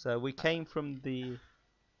 Wait. So we came from the,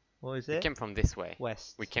 what is We it? came from this way.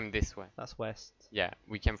 West. We came this way. That's west. Yeah,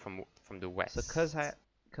 we came from the west. So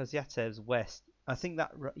Kozyatev's west. I think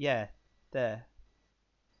that yeah, there.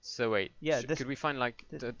 So wait, Yeah, could we find like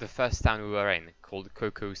the first town we were in called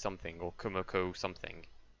Koko something or Komoko something?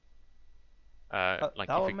 Like that if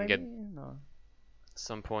one we can maybe? get No.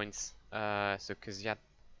 some points. So Kozyatin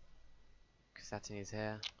is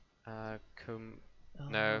here.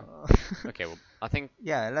 No. Okay, well I think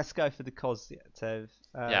Yeah, let's go for the Kozyatev.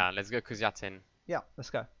 yeah, let's go Kozyatin. Yeah, let's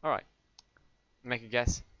go. All right. Make a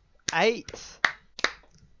guess. 8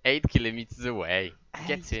 8 kilometers away.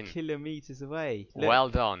 Get in. kilometers away. Look, Well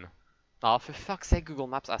done. Oh, for fuck's sake, Google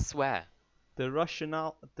Maps! I swear. the Russian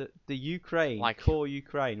the Ukraine, Like- core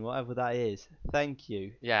Ukraine, whatever that is. Thank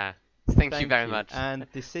you. Yeah. Thank you very much. And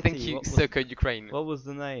the city. Thank you, what was, Soko Ukraine. what was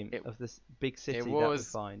the name It- of this big city that we was-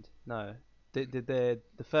 find? No, the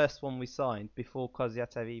first one we signed before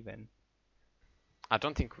Kozyatev even. I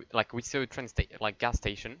don't think we saw a train station, like gas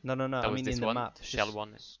station. No, That I was mean this in the one, map. the Shell Just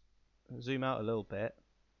one. Zoom out a little bit.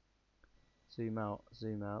 Zoom out.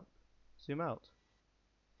 Zoom out. Zoom out.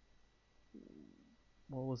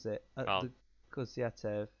 What was it? Oh. The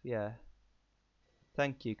Kozyatev. Yeah.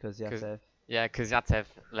 Thank you, Kozyatev. Yeah, Kozyatev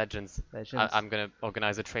Legends. Legends. I'm gonna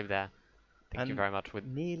organize a trip there. Thank you And very much. With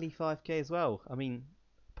nearly 5k as well. I mean,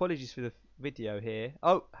 apologies for the video here.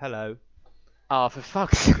 Oh, hello. oh, for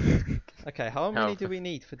fuck's sake. Okay, how many Oh. do we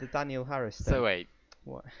need for the Daniel Harris then? So wait,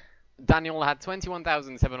 What? Daniel had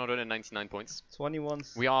 21,799 points. 21.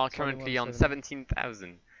 We are currently on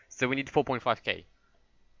 17,000, so we need 4.5k.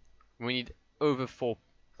 We need over 4.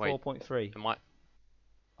 Wait, 4.3.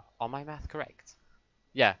 Are my math correct?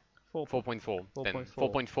 Yeah, 4. 4.4. Then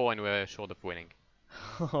 4.4. 4.4, and we're short of winning.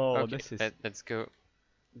 Oh, Okay, this is let's go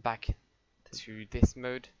back to this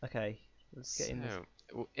mode. okay. Let's get in this.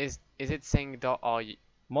 So, is it saying that are you?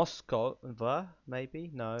 Moscow, maybe?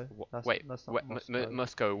 No. That's Wait, not Moscow.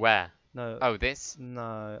 Moscow, where? No. Oh, this?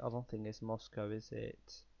 No, I don't think it's Moscow, is it?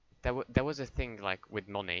 There was a thing like with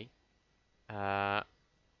money.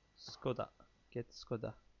 Skoda. Get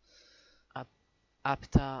Skoda.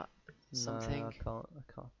 Apta something. No, I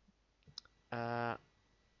can't.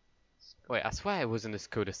 Wait, I swear it wasn't a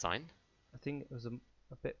Skoda sign. I think it was a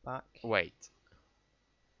bit back. Wait.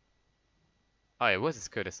 Oh, it was a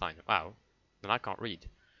Skoda sign. Wow. Then I can't read.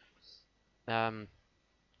 Um.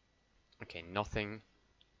 Okay, nothing.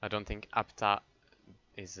 I don't think Apta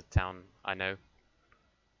is a town I know.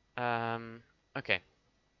 Okay.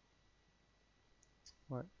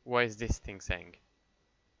 Right. What is this thing saying?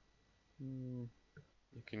 Mm,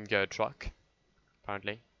 You can go truck,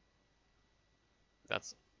 apparently.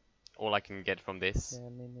 That's all I can get from this. yeah,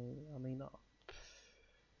 I mean,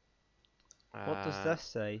 what does Uh, that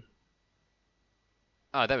say?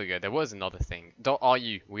 oh, there we go. There was another thing. Are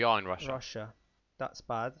you? We are in Russia. Russia. That's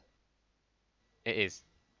bad. It is.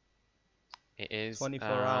 It is. 24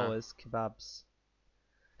 hours kebabs.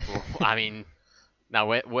 Well, I mean, now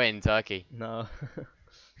we're in Turkey. No.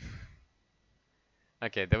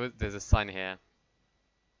 Okay, there's a sign here.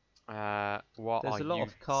 What There's are a lot you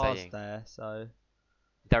of cars saying? there, so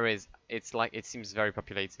There is. It's like it seems very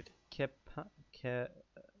populated. kepa ke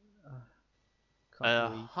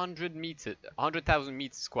can't read. 100,000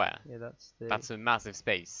 meters square. Yeah, that's the That's a massive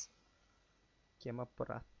space.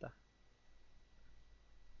 Kemaporata.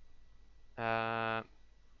 Uh,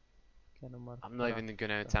 I'm not even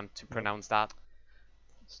gonna attempt to Nope. pronounce that.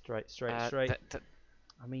 Straight.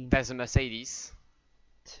 I mean, There's a Mercedes.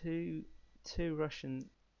 two Russian.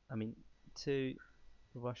 I mean, two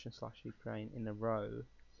Russian / Ukraine in a row.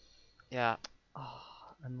 Yeah,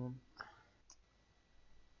 Ah, and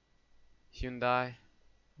Hyundai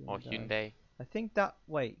or Hyundai. Hyundai. I think that.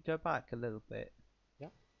 Wait, go back a little bit. Yeah.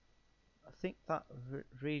 I think that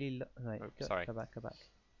really. Wait, Oh, sorry. go back.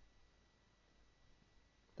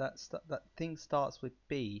 That thing starts with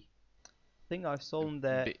B. I think I saw them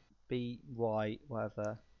there. BY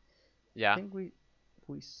whatever. I Yeah. think we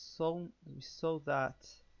saw that.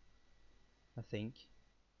 I think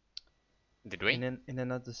Did we? in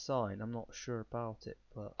another sign. I'm not sure about it,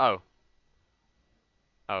 but Oh.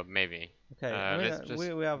 Oh, maybe. okay. I mean, Let's just.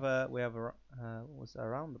 we have a was a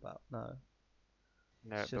roundabout? No,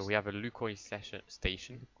 No, it's but just we have a Lukoil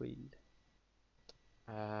station. liquid.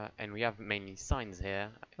 And we have mainly signs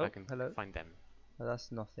here. If Oh, I can hello. find them. No,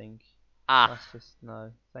 that's nothing. Ah, That's just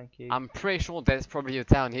no. Thank you. I'm pretty sure there's probably a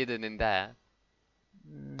town hidden in there,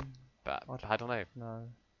 Mm, but I don't know. no.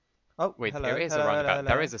 Oh, Wait, hello. there is a hello, roundabout. hello,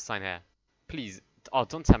 There hello. is a sign here. Please. Oh,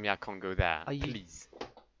 don't tell me I can't go there. Are you Please. Are you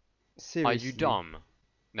seriously? dumb?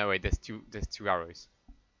 No, wait. There's two arrows.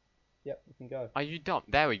 Yep, we can go. Are you dumb?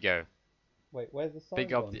 There we go. Wait, where's the sign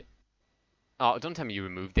Big up gone? the. Oh, don't tell me you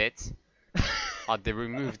removed it. Oh, they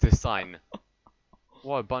removed the sign.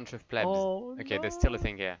 What a bunch of plebs. Oh Okay, no. there's still a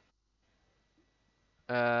thing here.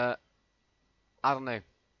 I don't know.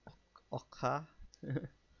 Okay.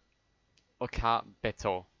 Okay,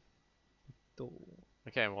 beto. Do-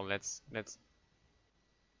 Okay, well let's.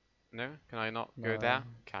 No, can I not go there? No.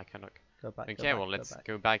 Okay, I cannot. Go back. Okay, well let's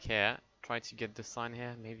go back here. Try to get the sign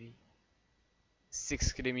here, maybe.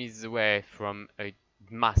 6 kilometers away from a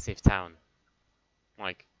massive town,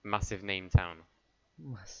 like massive name town.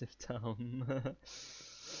 Massive town.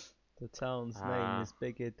 The town's name Uh, is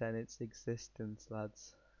bigger than its existence,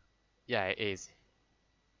 lads. yeah, it is.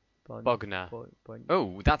 Bon, Bogner. bon.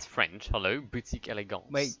 Oh, that's French. Hello, boutique élégance.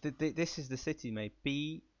 Wait, this is the city, mate.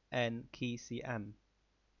 BNKCM.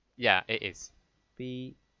 Yeah, it is.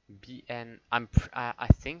 B. BN. I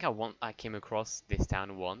think I came across this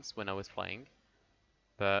town once when I was playing,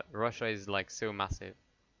 but Russia is like so massive.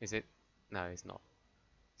 Is it? No, it's not.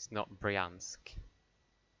 It's not Bryansk.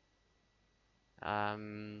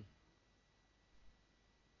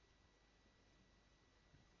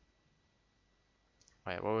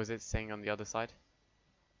 Wait, what was it saying on the other side?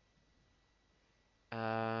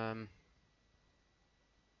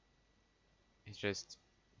 It's just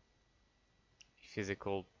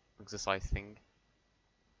physical exercise thing.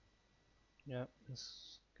 Yeah,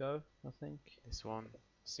 let's go, I think. This one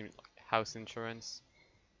seems like house insurance.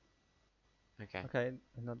 Okay. Okay,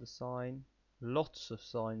 another sign. Lots of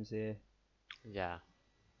signs here. Yeah.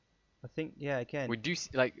 I think, yeah, again. We do see,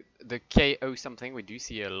 like, the KO something, we do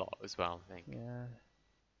see a lot as well, I think. Yeah.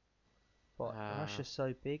 But Russia's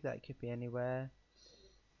so big that it could be anywhere.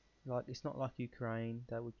 Like, it's not like Ukraine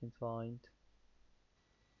that we can find.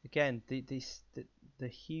 Again, the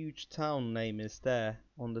huge town name is there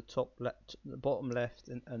on the top left, the bottom left,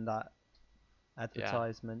 and that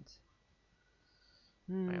advertisement.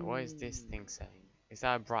 Wait, what is this thing saying? Is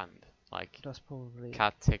that a brand? Like, That's probably.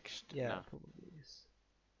 Katext? Yeah, No. it probably is.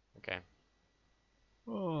 Okay.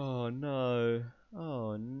 Oh no!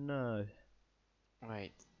 Oh no!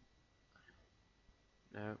 Wait.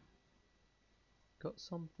 No. Got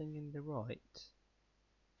something in the right.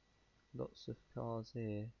 Lots of cars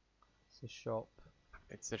here. It's a shop.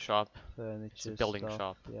 It's a shop. Furniture It's a building stuff.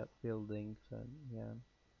 shop. Yeah, building. Yeah.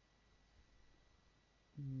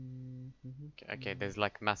 Okay, there's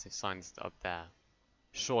like massive signs up there.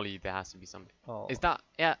 Surely there has to be something. Oh, Is that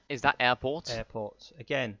airport? airport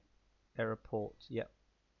again. Airport. Yep.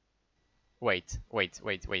 Wait.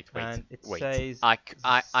 And it Wait. says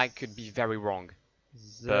I could be very wrong.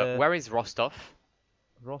 But where is Rostov?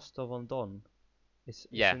 Rostov on Don. It's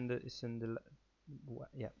Yeah. in the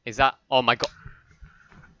yeah. Is that? Oh my god.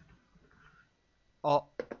 Oh,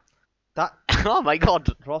 that Oh my god.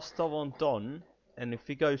 Rostov on Don. And if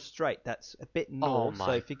you go straight, that's a bit north. Oh So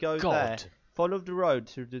my if you go there, god. follow the road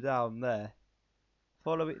to the down there.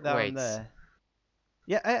 Follow it down Wait. there.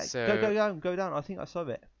 Yeah, go down. I think I saw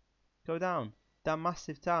it. Go down. That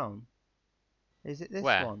massive town. Is it this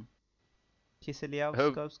Where? one?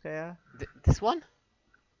 Kiselyovskaya? This one?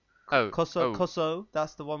 Oh. Koso.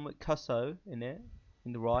 That's the one with Koso in it.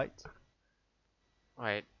 In the right.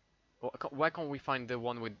 Wait. Why can't we find the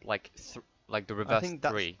one with like the I reverse think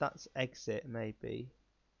three? that's exit maybe.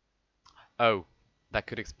 Oh, that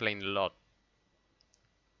could explain a lot.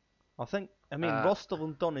 I mean Rostov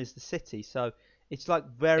on Don is the city, so it's like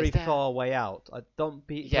very far way out. Don't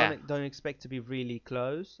expect to be really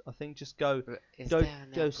close. I think just go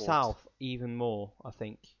south even more. I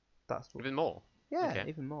think that's what, even more. yeah, Okay.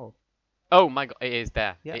 even more. Oh my god, it is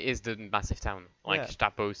there. Yeah. It is the massive town, like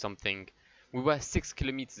Stapo something. We were 6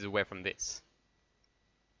 kilometers away from this.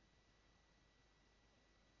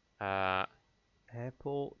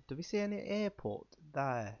 Airport. Do we see any airport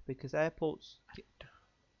there? Because airports.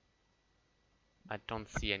 I don't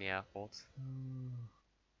see any airports.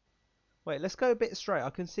 Wait, let's go a bit straight. I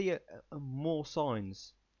can see more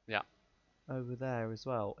signs. Yeah. Over there as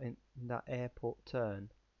well in that airport turn.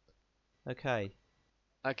 Okay.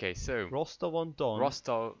 Okay, so Rostov on Don.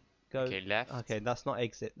 Rostov. Go. Okay, left. Okay, that's not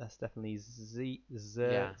exit. That's definitely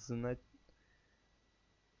Yeah.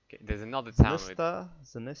 Okay, there's another town with.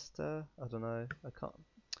 Zanista. I don't know. I can't.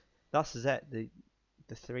 That's Z.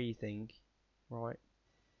 The 3 thing, right?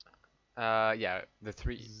 Yeah, the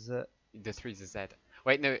 3. The 3 is a Z.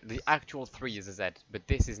 Wait, no, the actual 3 is a Z, but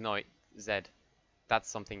this is not Z. That's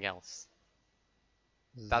something else.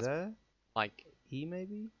 That's like E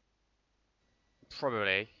maybe.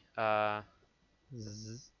 Probably.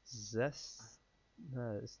 Zest.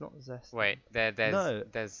 No, it's not Zest. Wait,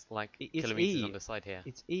 there's like kilometers on the side here.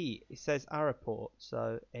 It's E. It says airport,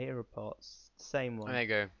 so airport's the same one. There you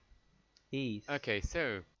go. East. Okay,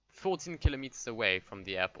 so 14 kilometers away from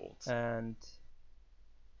the airport. And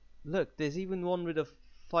look, there's even one with a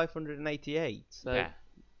 588. So yeah,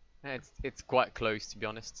 it's quite close to be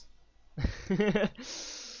honest.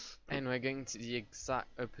 And we're going to the exact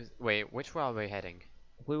opposite. Wait, which way are we heading?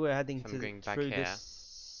 We were heading through this.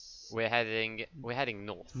 We're heading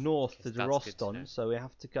north. North to the Roston, so we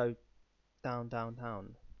have to go down.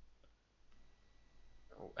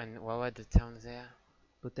 Oh, and what were the towns there?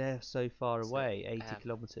 But they're so far away, 80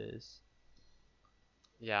 kilometers.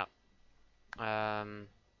 Yeah. I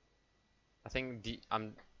think we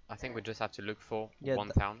just have to look for one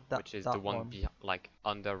town, which is the one like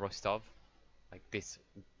under Rostov, like this,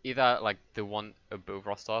 either like the one above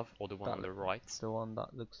Rostov or the one on the right. The one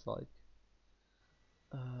that looks like.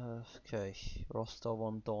 Okay, Rostov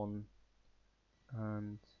on Don,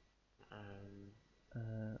 and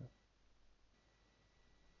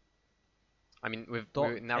I mean, we've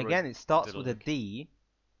narrowed again. It starts with a D.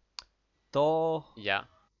 Yeah.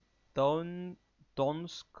 Donsk.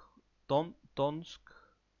 Donetsk.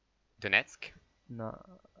 No.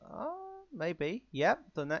 Maybe. Yep.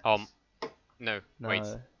 Donetsk. No. Wait.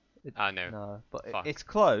 No. No. But it's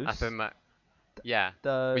close. Yeah.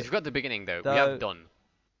 We've got the beginning though. We have Don.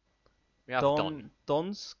 We have Don.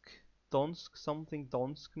 Donsk something.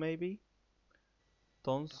 Donsk maybe.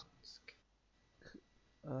 Donsk.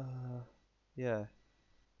 Yeah.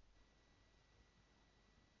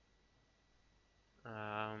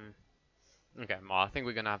 Okay, well, I think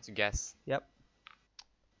we're gonna have to guess. Yep.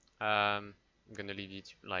 I'm gonna leave you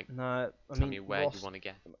to tell me where you want to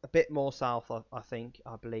get. A bit more south, I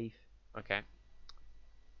believe. Okay.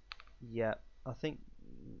 Yeah, I think.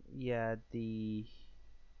 Yeah, the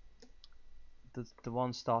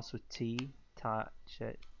one starts with T.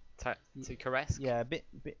 Tikaresk? Yeah, a bit.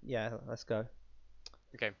 Yeah, let's go.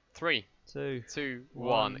 Okay, 3, 2,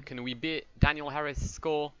 1. Can we beat Daniel Harris'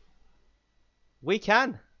 score? We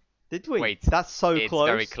can. Did we? Wait, that's so close. It's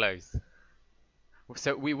very close.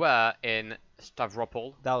 So we were in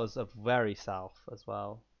Stavropol. That was a very south as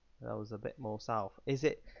well. That was a bit more south. Is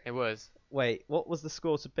it? It was. Wait, what was the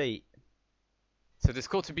score to beat? So the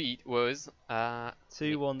score to beat was go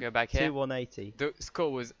back here. 180. The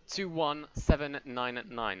score was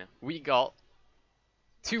 21799. We got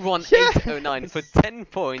 21809 for 10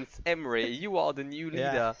 points. Emre, you are the new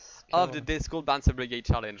leader of the Discord Banter Brigade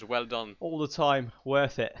Challenge. Well done. All the time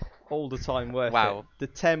worth it. All the time worth it. The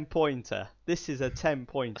 10-pointer. This is a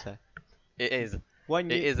 10-pointer. It is.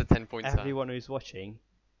 It is a 10-pointer. Everyone who's watching,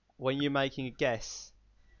 when you're making a guess,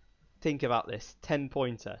 think about this.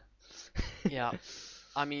 10-pointer. Yeah.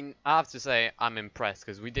 I mean, I have to say, I'm impressed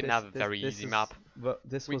because we didn't have a very easy map.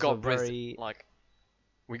 We got Brazil,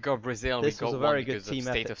 we got Brazil, we got one because of the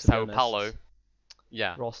state of Sao Paulo.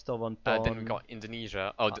 Yeah. Rostov on Don. Then we got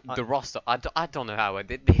Indonesia. Oh, the Rostov. I don't know how I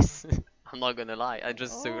did this. I'm not gonna lie. I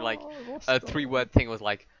just saw like a 3-word thing. Was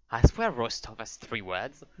like, I swear Rostov has 3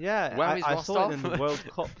 words. Yeah. Where is Rostov? I saw it in the World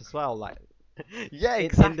Cup as well. Like. Yeah,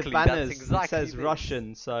 exactly. In the banners, that's exactly it says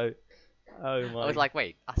Russian. So. Oh my. I was like,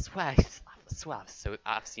 wait. I swear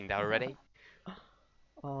I've seen that already.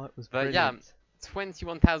 Oh, it was brilliant. But yeah,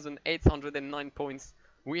 21,809 points.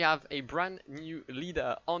 We have a brand new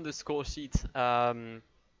leader on the score sheet. And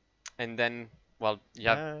then, well, you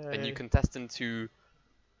have a new contestant to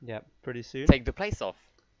pretty soon take the place off.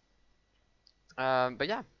 But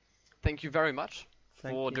yeah, thank you very much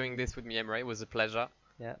for doing this with me, Emre. It was a pleasure.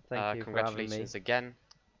 Yeah, thank you. Congratulations again.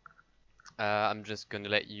 I'm just gonna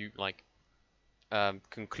let you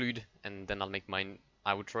conclude, and then I'll make my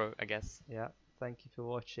outro, I guess. Yeah, thank you for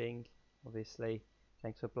watching. Obviously,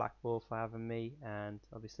 thanks for Blackwar for having me, and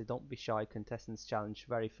obviously don't be shy. Contestants challenge,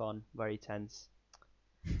 very fun, very tense.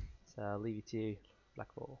 So I'll leave it to you,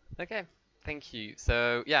 Blackwar. Okay, thank you.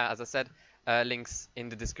 So yeah, as I said, links in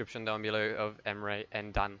the description down below of Emre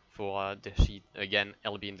and Dan for the sheet. Again,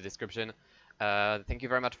 it'll be in the description. Thank you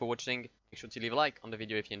very much for watching. Make sure to leave a like on the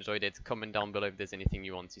video if you enjoyed it. Comment down below if there's anything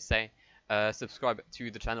you want to say. Subscribe to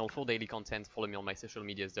the channel for daily content. Follow me on my social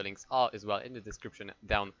medias. The links are as well in the description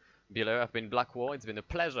down below. I've been Blackwar. It's been a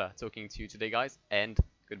pleasure talking to you today, guys, and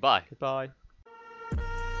goodbye. Goodbye.